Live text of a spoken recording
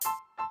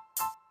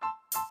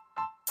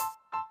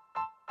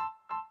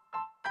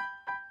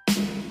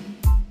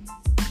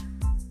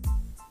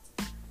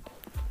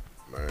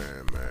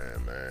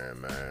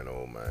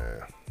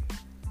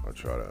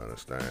try to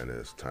understand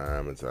this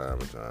time and time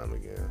and time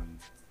again.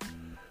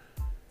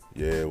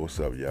 Yeah, what's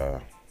up,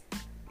 y'all?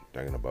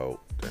 Thinking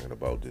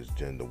about this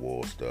gender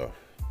war stuff.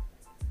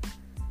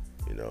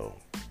 You know,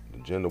 the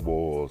gender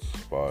wars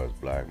as far as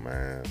black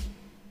man,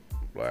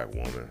 black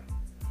woman,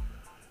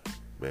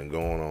 been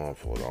going on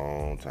for a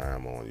long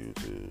time on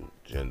YouTube.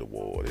 Gender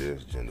war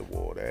this, gender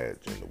war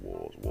that, gender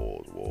wars.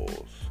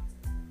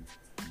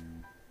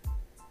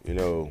 You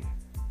know,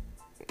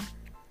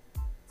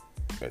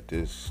 at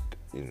this,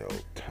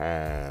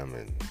 time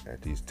and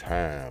at these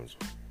times,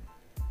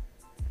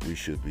 we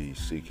should be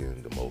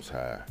seeking the Most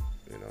High.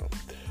 You know,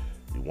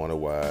 you wonder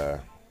why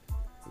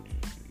you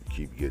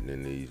keep getting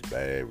in these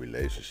bad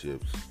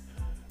relationships.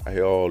 I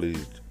hear all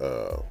these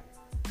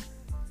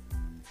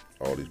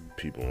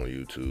people on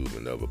YouTube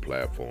and other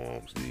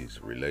platforms,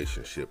 these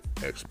relationship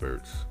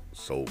experts,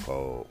 so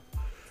called,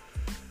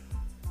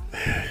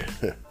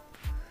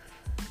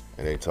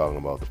 and they talking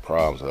about the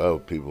problems of other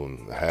people,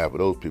 and half of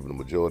those people, the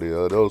majority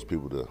of those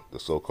people, the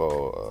so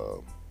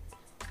called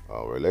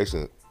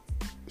relationship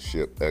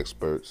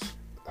experts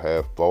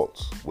have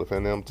faults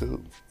within them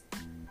too.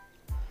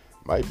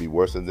 Might be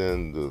worse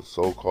than the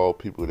so called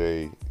people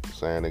they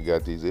saying they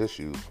got these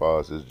issues as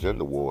far as this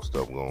gender war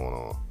stuff going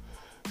on,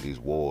 these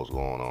wars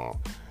going on.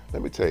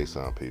 Let me tell you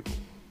something, people.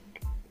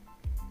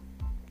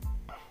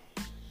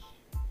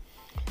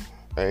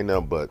 Ain't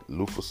nothing but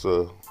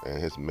Lucifer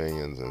and his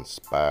minions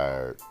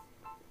inspired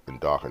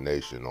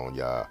indoctrination on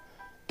y'all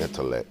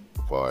intellect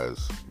as far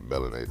as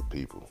melanated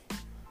people.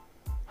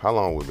 How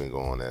long we been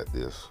going at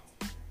this?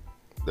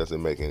 Does it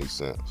make any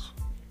sense?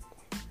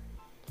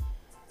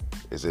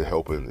 Is it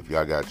helping, if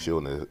y'all got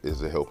children,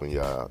 is it helping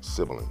y'all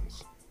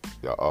siblings,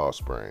 y'all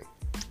offspring?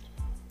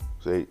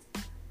 See,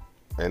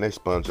 and they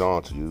sponge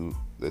on to you.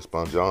 They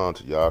sponge on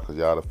to y'all because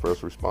y'all the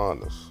first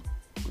responders.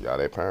 Y'all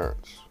their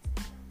parents.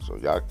 So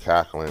y'all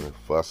cackling and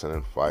fussing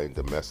and fighting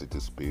domestic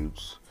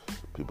disputes.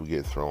 People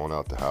get thrown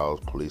out the house.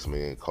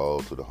 Policemen get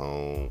called to the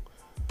home.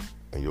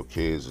 And your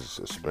kids is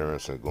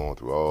experiencing going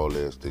through all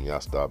this. Then y'all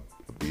start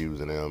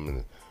abusing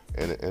them.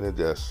 And it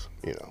just,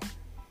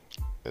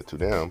 and to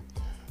them,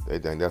 they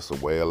think that's a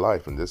way of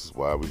life. And this is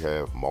why we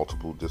have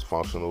multiple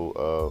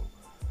dysfunctional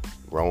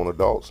grown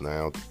adults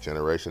now,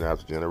 generation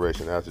after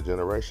generation after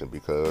generation,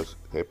 because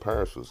their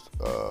parents was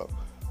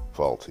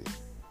faulty.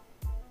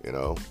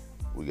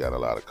 We got a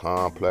lot of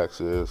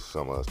complexes.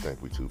 Some of us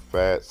think we too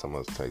fat. Some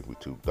of us think we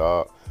too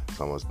dark.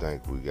 Some of us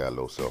think we got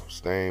low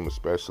self-esteem.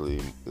 Especially,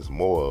 it's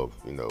more of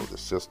the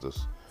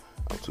sisters.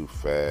 I'm too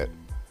fat.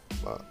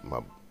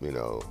 My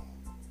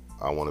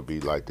I want to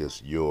be like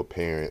this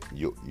European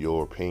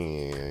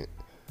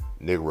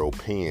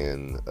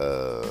Negropean.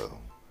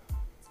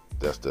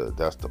 That's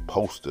the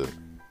poster,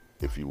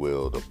 if you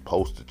will, the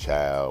poster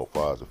child as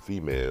far as a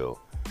female,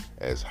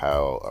 as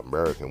how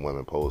American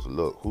women supposed to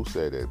look. Who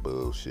said that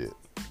bullshit?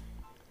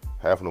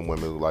 Half of them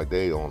women look like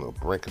they on the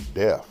brink of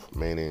death,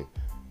 meaning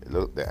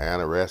they're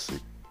anorexic.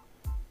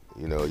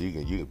 You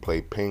can play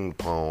ping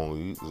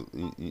pong.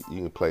 You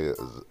can play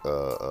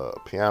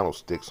piano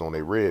sticks on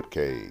their rib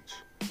cage.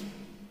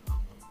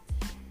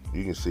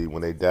 You can see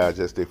when they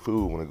digest their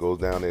food, when it goes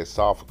down their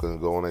esophagus and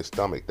go on their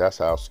stomach. That's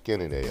how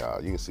skinny they are.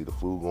 You can see the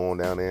food going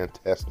down their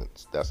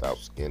intestines. That's how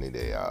skinny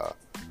they are.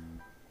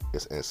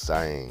 It's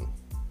insane.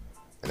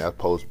 And that's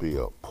supposed to be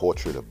a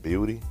portrait of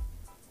beauty.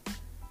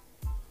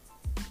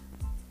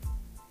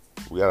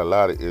 We got a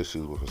lot of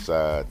issues with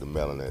inside the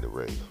melanated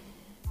race.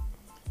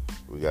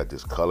 We got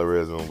this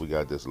colorism. We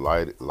got this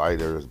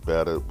lighter is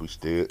better.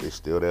 It's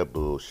still that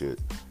bullshit.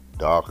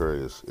 Darker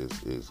is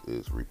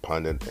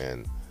repugnant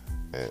and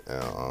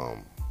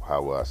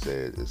how will I say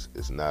it?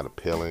 It's not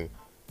appealing.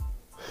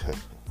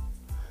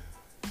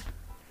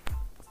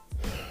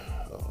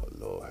 Oh,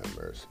 Lord have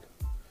mercy.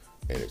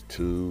 And it's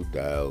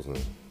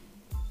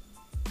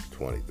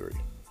 2023.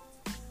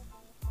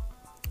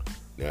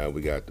 Now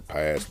we got the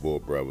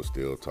passport brothers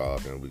still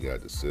talking. We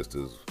got the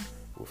sisters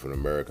with an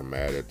American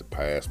Matter at the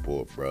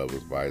passport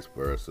brothers, vice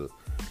versa.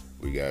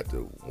 We got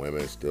the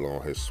women still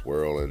on his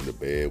swirling the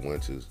bed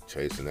wenches,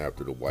 chasing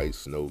after the white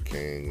snow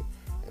king,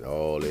 and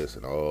all this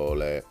and all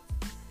that.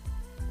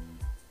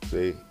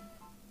 See,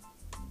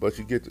 but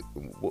you get to,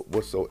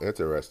 what's so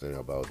interesting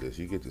about this?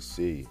 You get to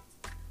see,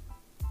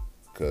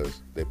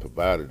 because they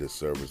provided this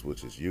service,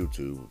 which is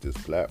YouTube, this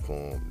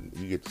platform.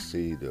 You get to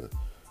see the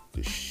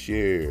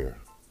sheer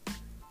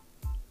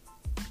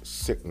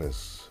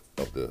sickness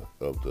of the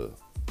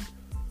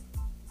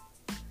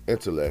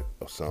intellect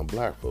of some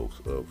black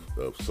folks,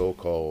 of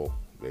so-called,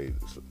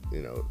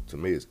 to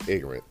me it's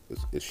ignorant.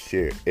 It's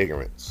sheer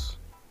ignorance.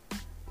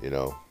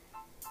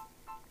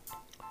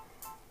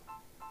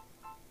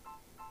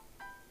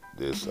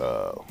 This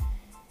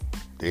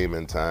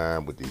demon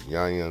time with these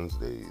youngins,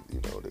 they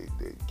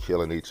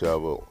killing each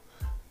other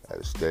at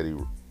a steady.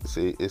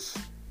 See,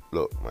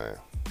 look, man.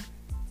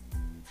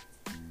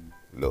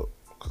 Look,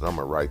 cause I'm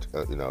a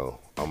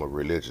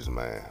religious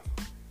man,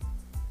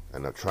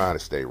 and I'm trying to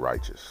stay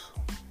righteous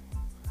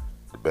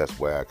the best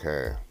way I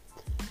can.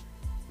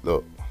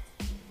 Look,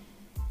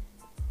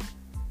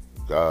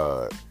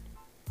 God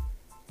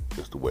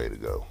is the way to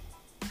go.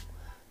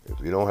 If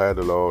you don't have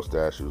the laws,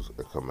 statutes,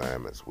 and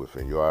commandments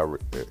within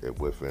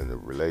within the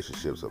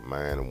relationships of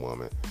man and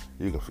woman,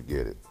 you can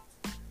forget it.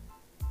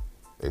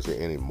 Is there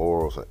any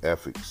morals and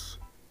ethics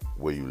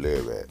where you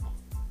live at?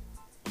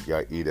 You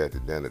got to eat at the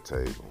dinner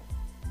table.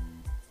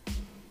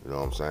 You know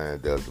what I'm saying?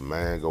 Does the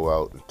man go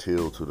out and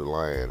till to the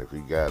land if he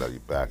got a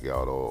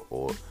backyard,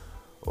 or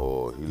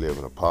he live in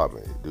an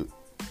apartment?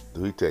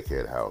 Do he take care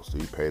of the house? Do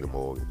he pay the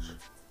mortgage?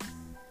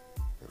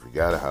 If you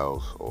got a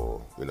house,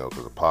 or,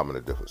 because apartment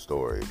a different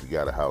story. If you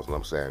got a house, and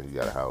I'm saying you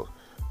got a house,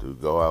 do you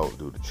go out and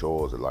do the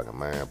chores that like a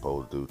man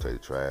supposed to do, take the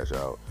trash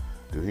out?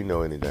 Do he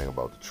know anything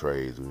about the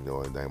trades? Do he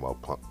know anything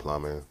about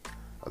plumbing,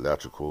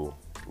 electrical,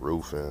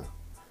 roofing,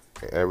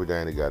 and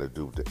everything they got to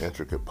do with the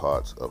intricate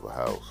parts of a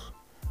house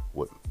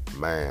with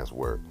man's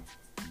work?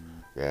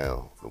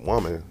 Now, the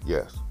woman,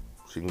 yes,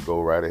 she can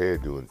go right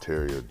ahead do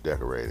interior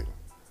decorating.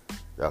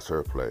 That's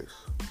her place.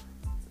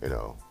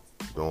 Doing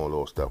a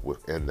little stuff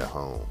within the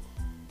home.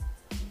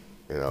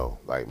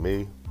 Like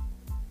me,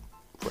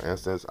 for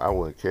instance, I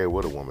wouldn't care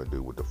what a woman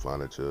do with the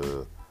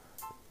furniture.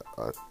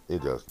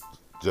 It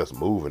just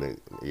moving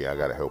it. Yeah, I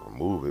gotta help her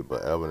move it,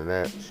 but other than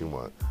that, she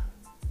want,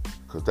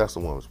 because that's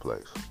the woman's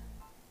place.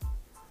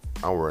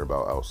 I'm worried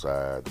about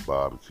outside, the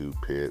barbecue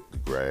pit, the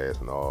grass,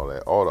 and all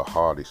that, all the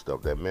hardy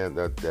stuff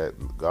that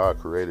God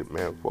created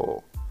man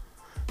for.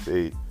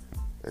 See,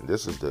 and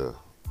this is the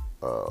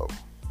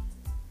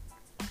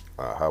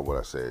how would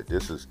I say it?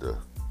 This is the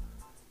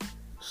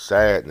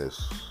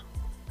sadness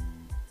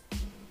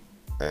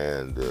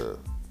and the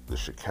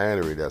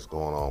chicanery that's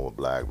going on with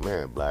black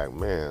men. Black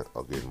men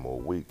are getting more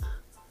weak.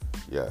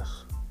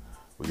 Yes,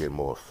 we're getting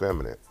more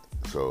effeminate.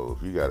 So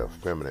if you got a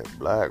feminine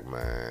black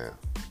man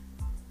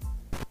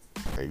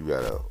and you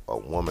got a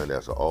woman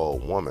that's an all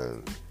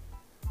woman,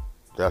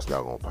 that's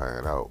not gonna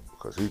pan out,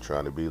 because he's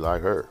trying to be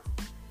like her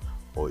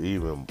or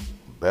even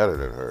better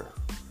than her.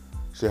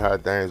 See how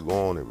things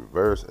go on in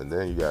reverse, and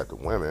then you got the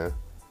women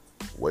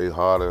way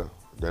harder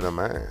than a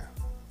man.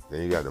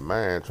 Then you got the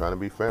man trying to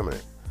be feminine.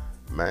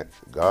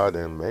 God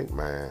didn't make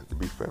man to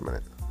be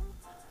feminine.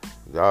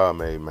 God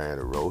made man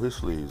to roll his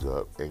sleeves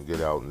up and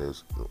get out in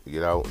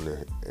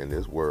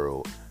this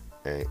world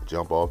and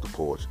jump off the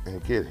porch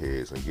and get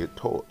his and get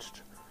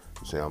torched.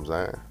 You see what I'm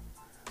saying?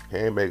 He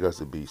ain't make us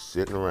to be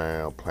sitting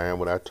around playing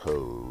with our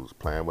toes,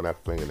 playing with our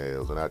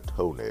fingernails and our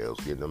toenails,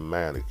 getting them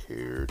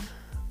manicured,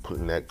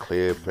 putting that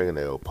clear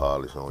fingernail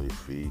polish on your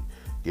feet,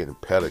 getting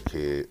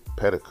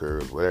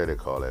pedicures, whatever they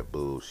call that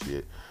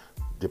bullshit,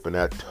 dipping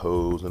our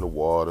toes in the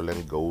water,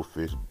 letting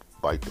goldfish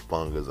bite the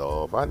fungus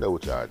off. I know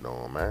what y'all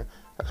doing, man.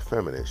 That's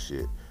feminine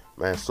shit.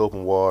 Man, soap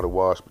and water,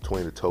 wash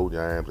between the toe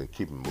jams and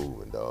keep it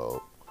moving,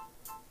 dog.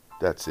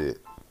 That's it.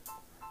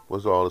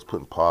 What's all this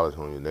putting polish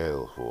on your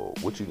nails for?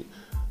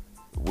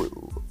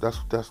 That's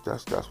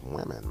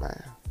women,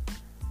 man.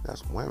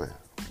 That's women.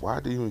 Why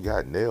do you even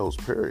got nails,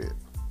 period?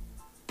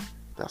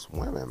 That's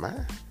women,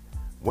 man.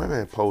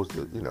 Women supposed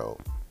to,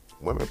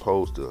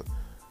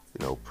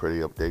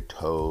 pretty up their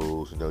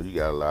toes. You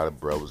got a lot of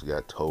brothers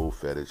got toe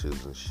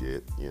fetishes and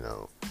shit,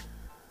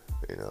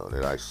 they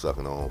like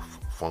sucking on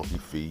funky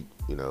feet,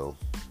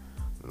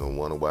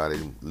 wonder why they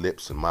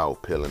lips and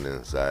mouth peeling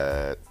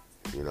inside,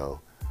 You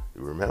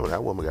remember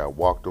that woman got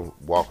walked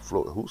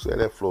floor. Who said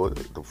the floor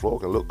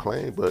can look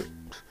clean? But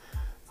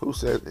who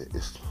said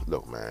it's,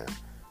 look, man,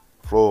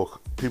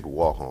 people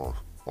walk on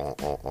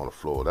the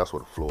floor. That's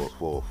what the floor is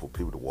for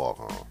people to walk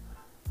on.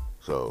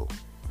 So,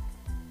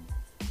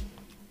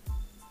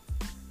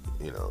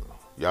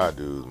 y'all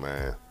dudes,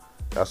 man,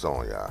 that's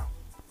on y'all.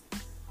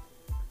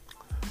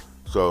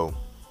 So,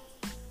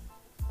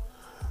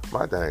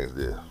 my thing is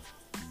this.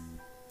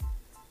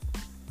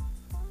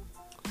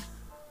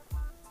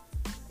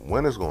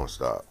 When it's going to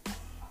stop?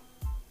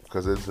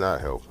 Because it's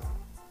not helping.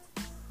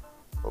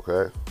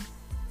 Okay?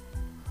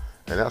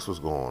 And that's what's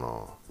going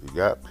on. You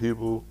got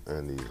people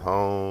in these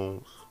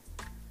homes.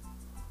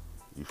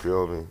 You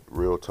feel me?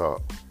 Real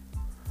talk.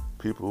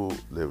 People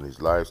living these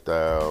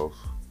lifestyles.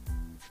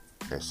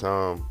 And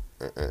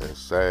it's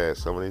sad,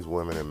 some of these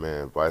women and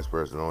men, vice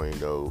versa, don't even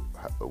know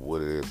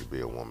what it is to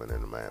be a woman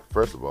and a man.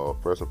 First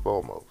and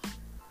foremost,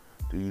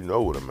 do you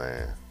know what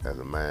as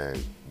a man,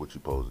 what you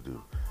supposed to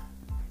do?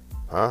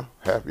 Huh?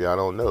 Half of y'all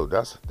don't know.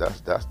 That's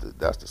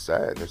the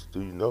sadness.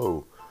 Do you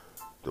know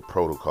the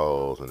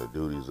protocols and the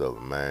duties of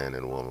a man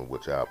and a woman,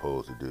 what y'all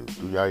supposed to do?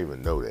 Do y'all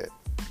even know that?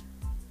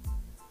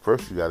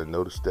 First, you got to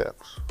know the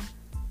steps.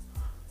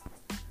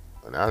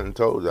 And I done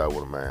told y'all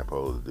what a man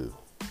supposed to do.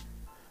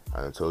 I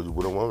done told you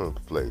what a woman's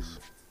place.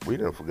 We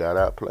done forgot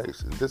our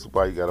place. And this is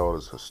why you got all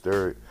this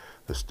hysteria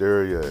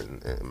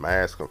and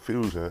mass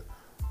confusion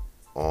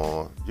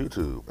on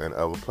YouTube and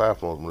other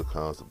platforms when it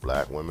comes to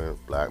black women,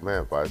 black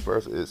men, vice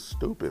versa. It's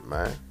stupid,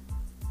 man.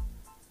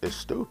 It's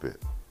stupid.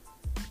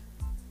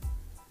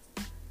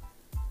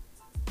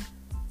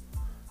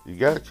 You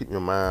got to keep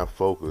your mind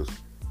focused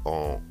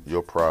on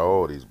your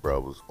priorities,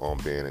 brothers, on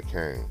being a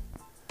king.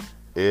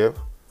 If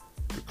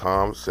the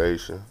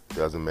conversation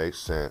doesn't make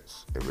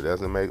sense, if it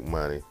doesn't make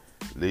money,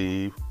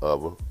 leave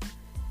other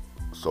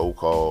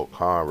so-called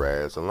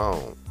comrades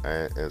alone,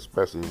 and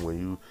especially when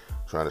you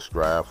trying to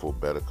strive for a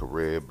better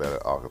career,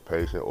 better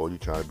occupation, or you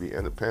trying to be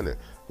independent.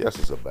 Yes,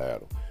 it's a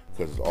battle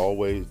because it's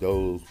always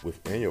those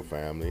within your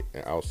family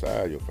and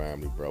outside your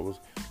family, brothers,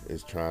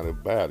 is trying to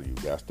battle you.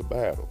 That's the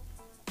battle.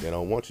 They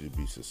don't want you to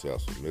be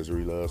successful.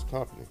 Misery loves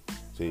company.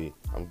 See,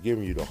 I'm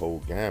giving you the whole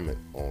gamut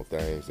on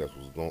things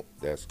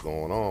that's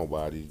going on.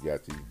 Why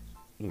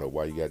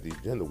why you got these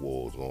gender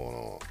wars going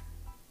on.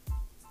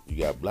 You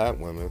got black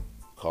women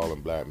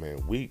calling black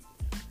men weak,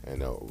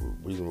 and the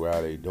reason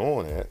why they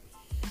doing that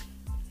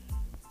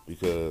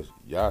because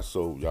y'all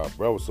so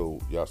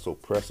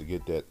pressed to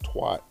get that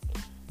twat.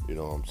 You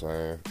know what I'm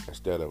saying?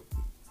 Instead of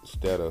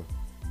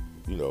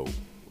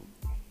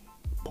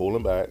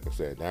pulling back and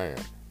saying, damn,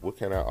 what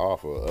can I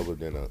offer other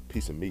than a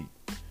piece of meat?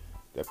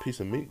 That piece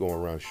of meat gonna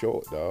run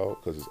short, dog,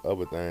 because there's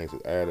other things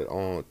that added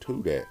on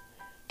to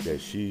that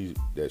she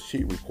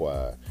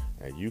required,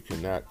 and you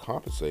cannot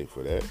compensate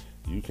for that.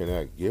 You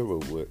cannot give her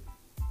what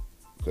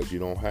because you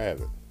don't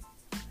have it,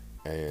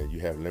 and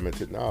you have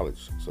limited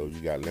knowledge. So you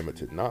got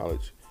limited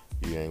knowledge,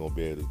 you ain't gonna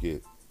be able to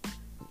get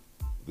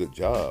good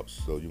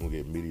jobs. So you're gonna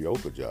get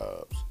mediocre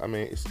jobs. I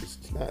mean,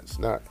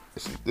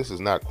 this is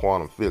not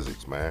quantum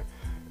physics, man.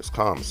 It's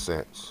common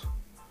sense.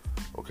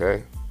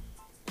 Okay.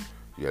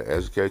 You gotta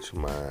educate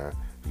your mind.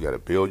 You gotta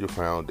build your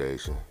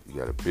foundation. You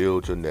gotta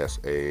build your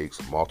nest eggs,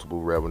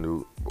 multiple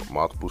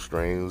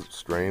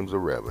streams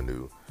of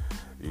revenue.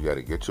 You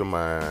gotta get your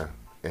mind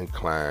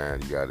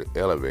inclined. You gotta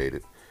elevate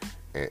it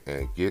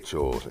and get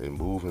yours and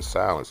move in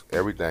silence.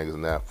 Everything is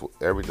not for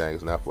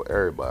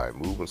everybody.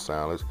 Move in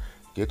silence.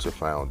 Get your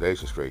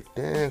foundation straight.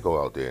 Then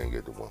go out there and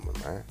get the woman,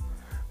 man.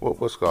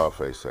 What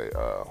Scarface say?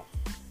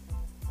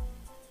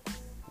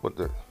 What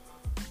did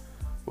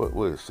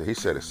he say? He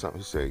said it's something.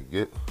 He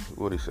said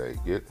what did he say?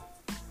 What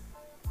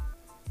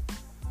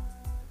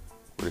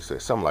did he say?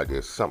 Something like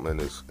this. Something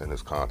in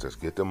this context.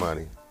 Get the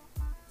money,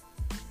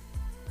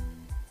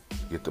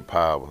 get the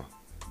power,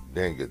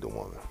 then get the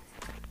woman.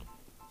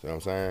 See what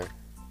I'm saying?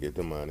 Get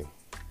the money,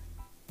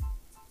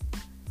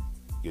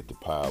 get the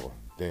power,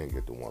 then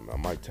get the woman. I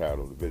might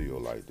title the video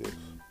like this.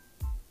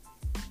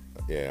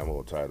 Yeah, I'm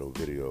gonna title the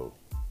video.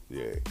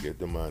 Yeah, get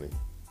the money,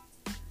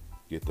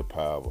 get the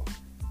power,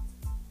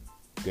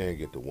 then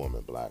get the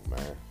woman, black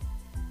man.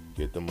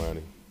 Get the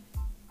money,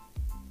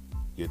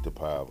 get the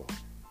power,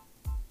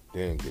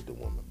 then get the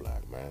woman,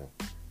 black man.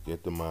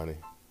 Get the money,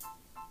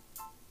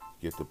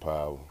 get the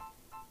power,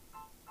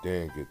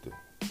 then get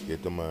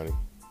the money,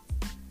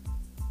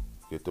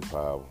 get the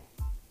power,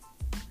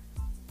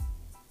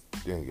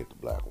 then get the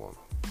black woman,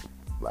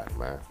 black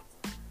man.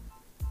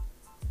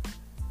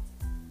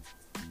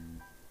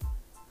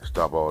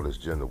 Stop all this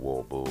gender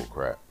war bull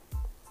crap.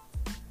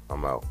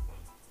 I'm out.